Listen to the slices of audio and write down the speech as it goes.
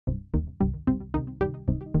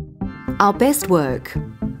Our best work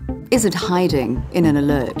isn't hiding in an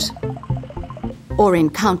alert, or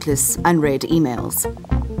in countless unread emails,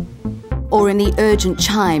 or in the urgent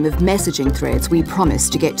chime of messaging threads we promise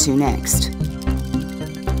to get to next.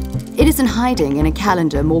 It isn't hiding in a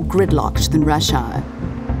calendar more gridlocked than rush hour.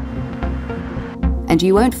 And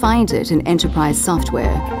you won't find it in enterprise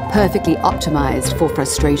software perfectly optimized for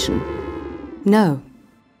frustration. No.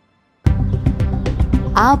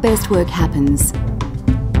 Our best work happens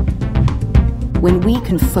when we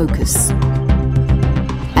can focus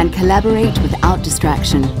and collaborate without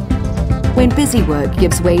distraction, when busy work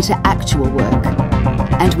gives way to actual work,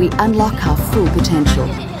 and we unlock our full potential.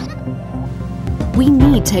 We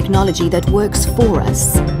need technology that works for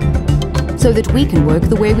us, so that we can work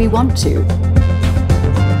the way we want to.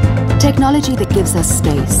 Technology that gives us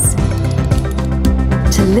space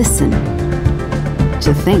to listen,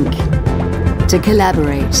 to think, to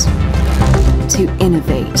collaborate, to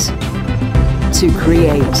innovate, to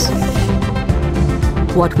create.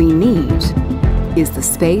 What we need is the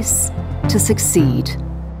space to succeed.